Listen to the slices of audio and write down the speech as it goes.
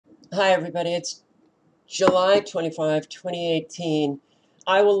Hi, everybody. It's July 25, 2018.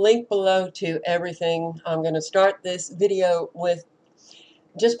 I will link below to everything. I'm going to start this video with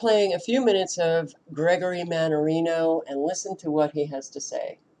just playing a few minutes of Gregory Mannarino and listen to what he has to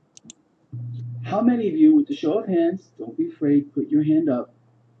say. How many of you, with the show of hands, don't be afraid, put your hand up,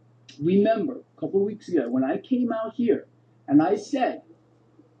 remember a couple of weeks ago when I came out here and I said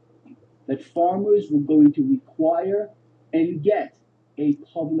that farmers were going to require and get a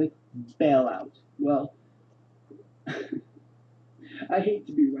public bailout? Well, I hate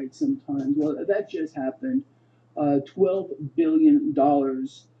to be right sometimes. Well, that just happened. $12 billion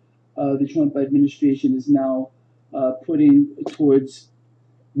the Trump administration is now putting towards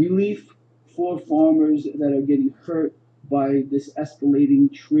relief for farmers that are getting hurt by this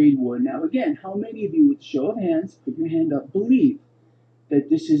escalating trade war. Now, again, how many of you, with show of hands, put your hand up, believe that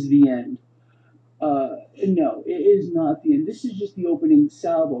this is the end? No, it is not the end. This is just the opening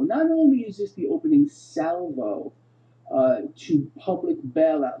salvo. Not only is this the opening salvo to public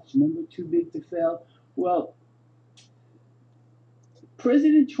bailouts, remember too big to fail? Well,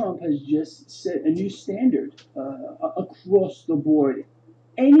 President Trump has just set a new standard across the board.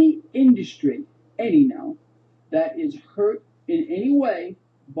 Any industry, any now, that is hurt in any way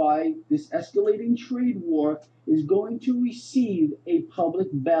by this escalating trade war is going to receive a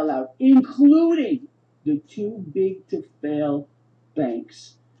public bailout, including the too big to fail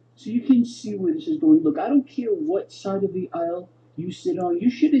banks. So you can see where this is going. Look, I don't care what side of the aisle you sit on.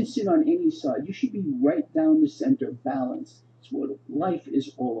 You shouldn't sit on any side. You should be right down the center, balance. It's what life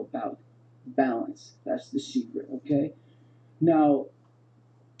is all about. Balance. That's the secret, okay? Now,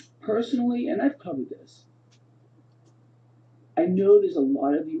 personally, and I've covered this, I know there's a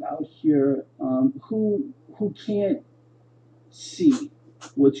lot of you out here who can't see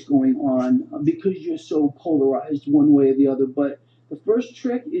what's going on because you're so polarized one way or the other. But the first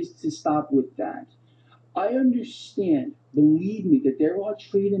trick is to stop with that. I understand, believe me, that there are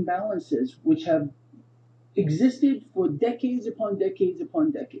trade imbalances which have existed for decades upon decades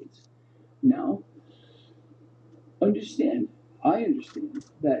upon decades. Now, understand, I understand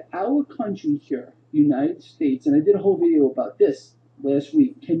that our country here, United States, and I did a whole video about this last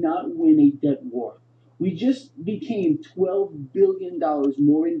week, cannot win a debt war. We just became $12 billion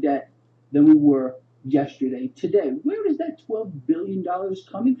more in debt than we were yesterday. Today, where is that $12 billion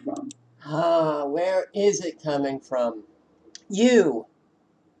coming from? Where is it coming from? You.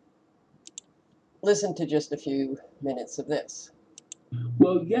 Listen to just a few minutes of this.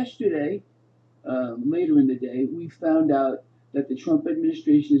 Well, yesterday, later in the day, we found out that the Trump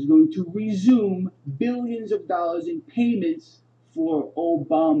administration is going to resume billions of dollars in payments for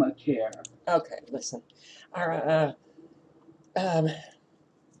Obamacare. Okay, listen. All right, um,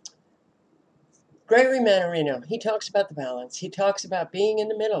 Gregory Mannarino, he talks about the balance. He talks about being in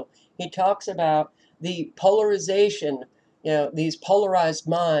the middle. He talks about the polarization, these polarized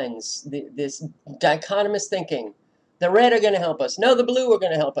minds, this dichotomous thinking. The red are going to help us. No, the blue are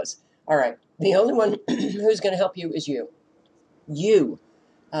going to help us. All right. The only one who's going to help you is you. You,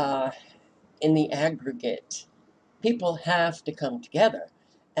 uh, in the aggregate. People have to come together.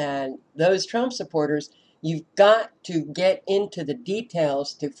 And those Trump supporters, you've got to get into the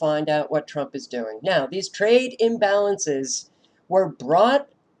details to find out what Trump is doing. Now, these trade imbalances were brought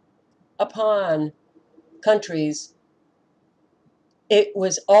upon countries. It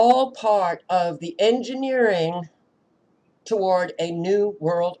was all part of the engineering toward a new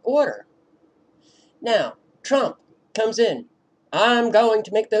world order. Now, Trump comes in. I'm going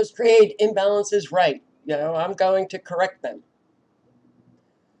to make those trade imbalances right. I'm going to correct them.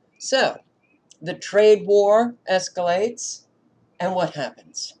 So, the trade war escalates, and what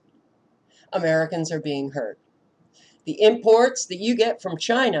happens? Americans are being hurt. The imports that you get from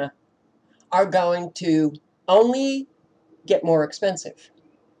China are going to only get more expensive.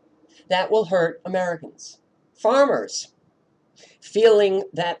 That will hurt Americans. Farmers, feeling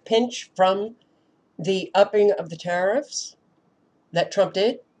that pinch from the upping of the tariffs that Trump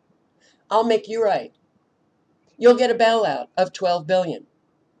did, I'll make you right. You'll get a bailout of $12 billion.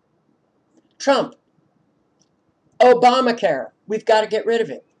 Trump, Obamacare, we've got to get rid of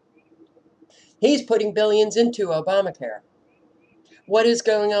it. He's putting billions into Obamacare. What is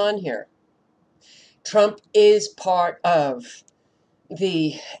going on here? Trump is part of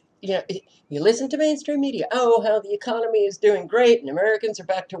the, you listen to mainstream media. Oh, how the economy is doing great and Americans are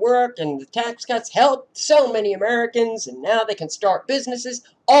back to work and the tax cuts helped so many Americans and now they can start businesses.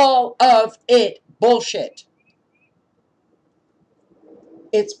 All of it bullshit.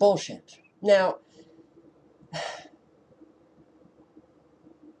 It's bullshit. Now,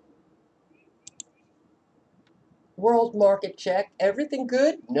 World market check. Everything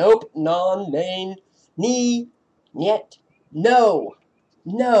good? Nope. Non-main. Ni. Niet. No.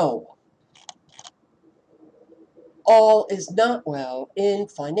 No. All is not well in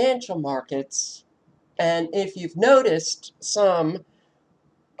financial markets. And if you've noticed some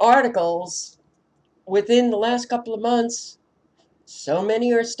articles within the last couple of months, so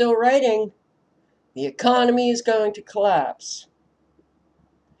many are still writing, the economy is going to collapse.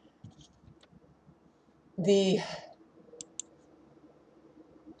 The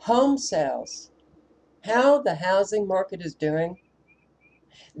home sales, how the housing market is doing,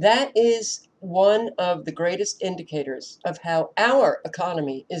 that is one of the greatest indicators of how our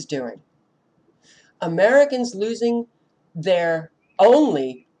economy is doing. Americans losing their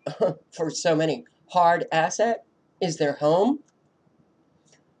only, for so many, hard asset is their home.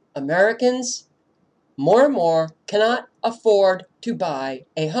 Americans, more and more, cannot afford to buy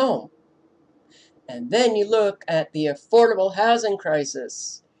a home. And then you look at the affordable housing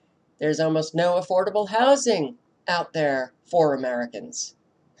crisis. There's almost no affordable housing out there for Americans.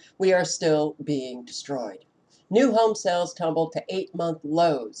 We are still being destroyed. New home sales tumbled to 8-month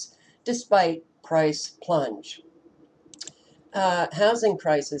lows despite price plunge. Housing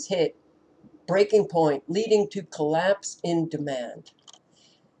prices hit breaking point, leading to collapse in demand.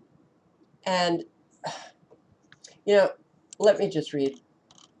 And, let me just read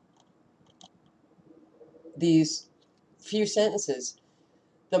these few sentences.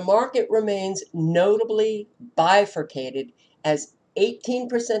 The market remains notably bifurcated as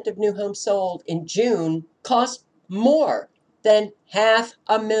 18% of new homes sold in June cost more than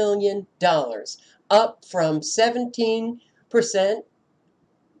 $500,000, up from 17%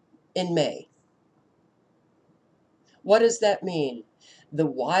 in May. What does that mean? The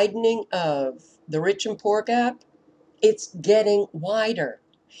widening of the rich and poor gap, it's getting wider.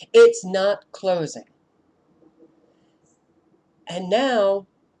 It's not closing. And now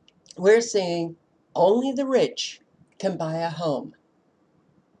we're seeing only the rich can buy a home.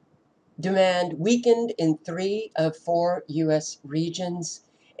 Demand weakened in 3 of 4 U.S. regions,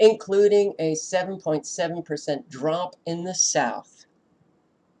 including a 7.7% drop in the South,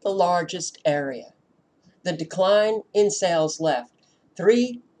 the largest area. The decline in sales left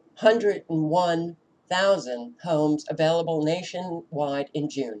 301,000 homes available nationwide in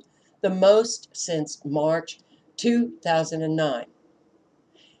June, the most since March 2009.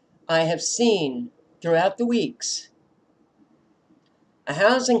 I have seen throughout the weeks a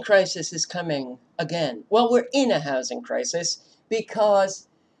housing crisis is coming again. Well, we're in a housing crisis because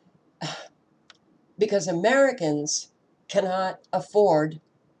Americans cannot afford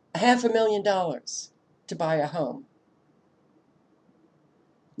 $500,000 to buy a home.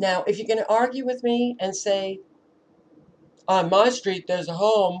 Now, if you're going to argue with me and say, on my street there's a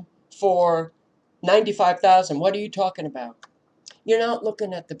home for $95,000, what are you talking about? You're not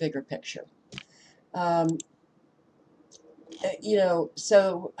looking at the bigger picture.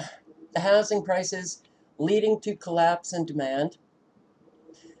 So the housing prices leading to collapse in demand.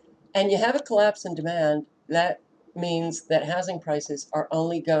 And you have a collapse in demand, that means that housing prices are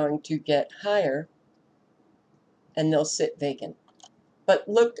only going to get higher and they'll sit vacant. But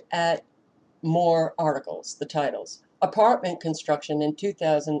look at more articles, the titles. Apartment construction in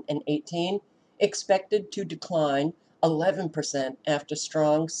 2018 expected to decline 11% after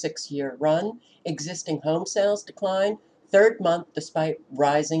strong 6-year run. Existing home sales decline, third month despite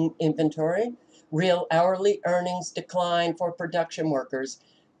rising inventory. Real hourly earnings decline for production workers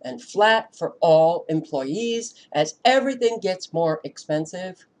and flat for all employees as everything gets more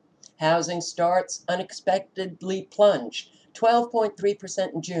expensive. Housing starts unexpectedly plunge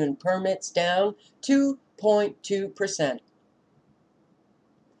 12.3% in June, permits down 2.2%.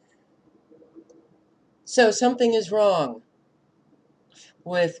 So something is wrong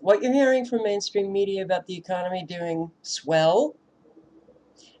with what you're hearing from mainstream media about the economy doing swell,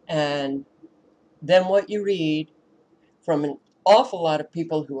 and then what you read from an awful lot of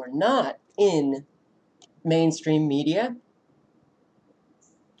people who are not in mainstream media.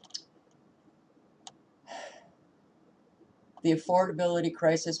 The affordability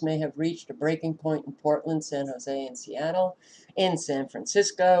crisis may have reached a breaking point in Portland, San Jose, and Seattle, in San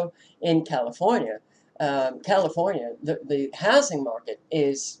Francisco, in California. The housing market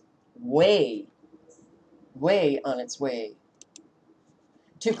is way, way on its way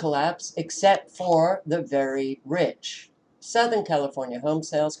to collapse, except for the very rich. Southern California home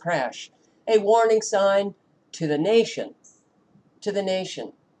sales crash, a warning sign to the nation. To the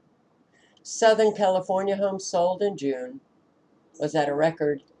nation. Southern California homes sold in June was at a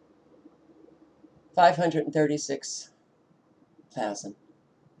record 536,000.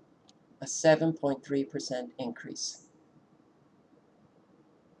 a 7.3% increase.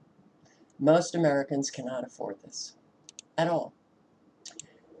 Most Americans cannot afford this at all.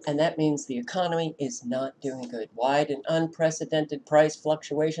 And that means the economy is not doing good. Wide and unprecedented price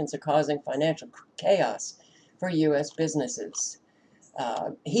fluctuations are causing financial chaos for U.S. businesses.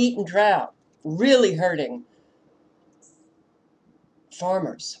 Heat and drought really hurting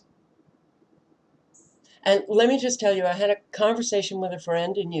farmers. And let me just tell you, I had a conversation with a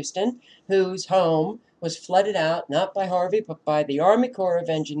friend in Houston whose home was flooded out, not by Harvey, but by the Army Corps of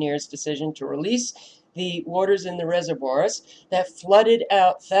Engineers' decision to release the waters in the reservoirs that flooded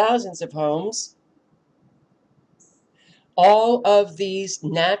out thousands of homes. All of these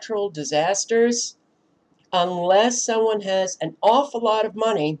natural disasters, unless someone has an awful lot of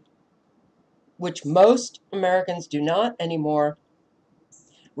money, which most Americans do not anymore,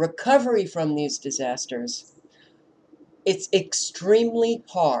 recovery from these disasters, it's extremely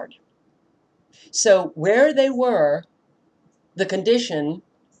hard. So where they were, the condition,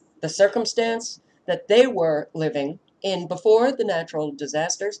 the circumstance that they were living in before the natural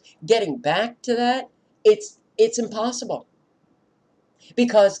disasters, getting back to that, it's impossible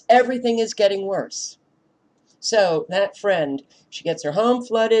because everything is getting worse. So that friend, she gets her home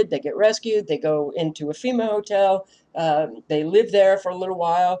flooded, they get rescued, they go into a FEMA hotel, they live there for a little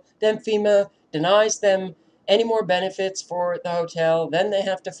while, then FEMA denies them any more benefits for the hotel, then they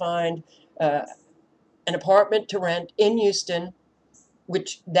have to find an apartment to rent in Houston,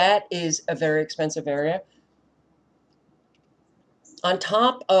 which that is a very expensive area. On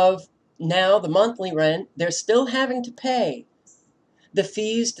top of now the monthly rent, they're still having to pay the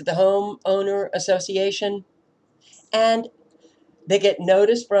fees to the homeowner association, and they get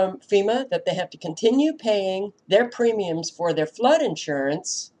notice from FEMA that they have to continue paying their premiums for their flood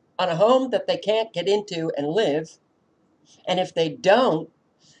insurance on a home that they can't get into and live. And if they don't,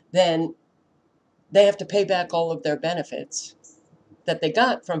 then they have to pay back all of their benefits that they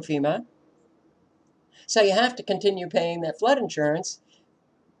got from FEMA. So you have to continue paying that flood insurance,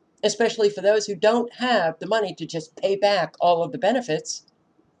 especially for those who don't have the money to just pay back all of the benefits.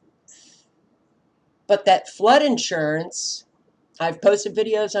 But that flood insurance, I've posted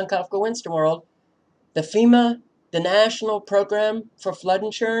videos on Kafka Winston World, the FEMA, the national program for flood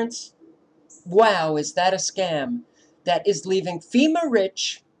insurance, wow, is that a scam that is leaving FEMA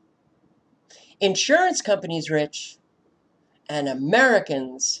rich, insurance companies rich, and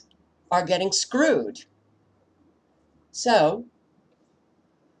Americans are getting screwed. So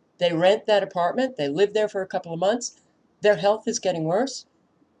they rent that apartment, they live there for a couple of months, their health is getting worse.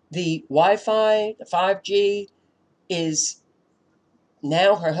 The Wi-Fi, the 5G is,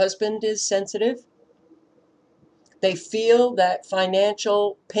 now her husband is sensitive. They feel that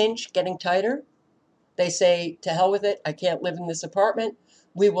financial pinch getting tighter. They say, to hell with it, I can't live in this apartment.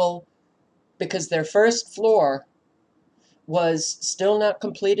 We will, because their first floor was still not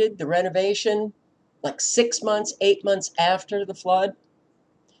completed, the renovation, like 6 months, 8 months after the flood.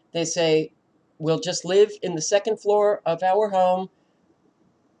 They say, we'll just live in the second floor of our home.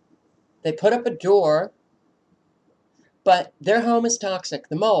 They put up a door, but their home is toxic.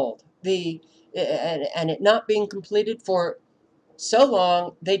 The mold, and it not being completed for so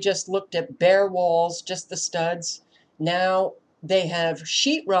long, they just looked at bare walls, just the studs. Now they have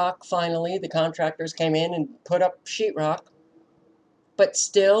sheetrock, finally. The contractors came in and put up sheetrock, but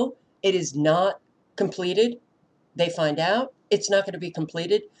still, it is not completed. They find out it's not going to be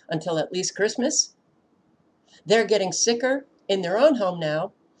completed until at least Christmas. They're getting sicker in their own home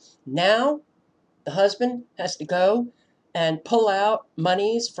now. Now the husband has to go and pull out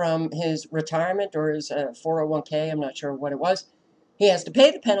monies from his retirement or his 401k, I'm not sure what it was. He has to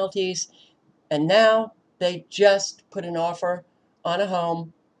pay the penalties, and now they just put an offer on a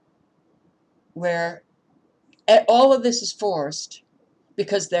home where all of this is forced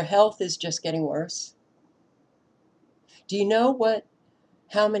because their health is just getting worse. Do you know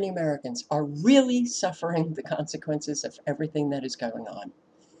how many Americans are really suffering the consequences of everything that is going on?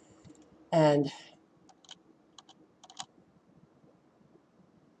 And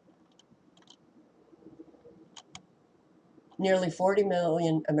nearly 40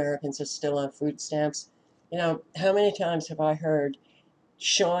 million Americans are still on food stamps. You know, how many times have I heard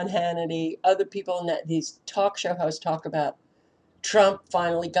Sean Hannity, other people in these talk show hosts talk about Trump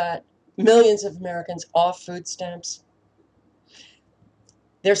finally got millions of Americans off food stamps?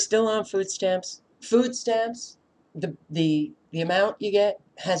 They're still on food stamps. Food stamps, the amount you get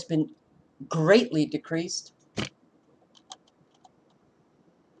has been greatly decreased.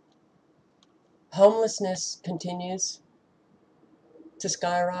 Homelessness continues to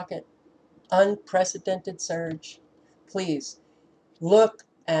skyrocket. Unprecedented surge. Please look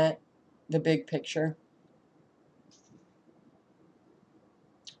at the big picture.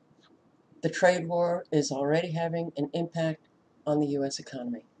 The trade war is already having an impact on the U.S.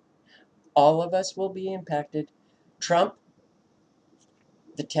 economy. All of us will be impacted. Trump,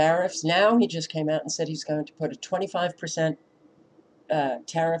 the tariffs, now he just came out and said he's going to put a 25%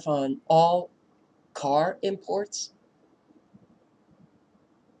 tariff on all car imports.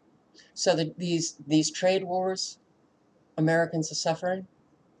 So that these trade wars, Americans are suffering.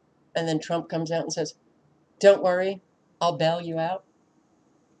 And then Trump comes out and says, don't worry, I'll bail you out.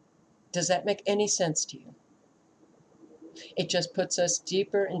 Does that make any sense to you? It just puts us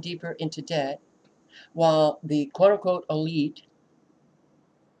deeper and deeper into debt while the quote unquote elite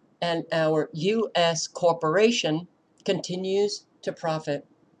and our U.S. corporation continues to profit.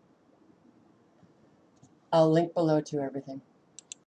 I'll link below to everything.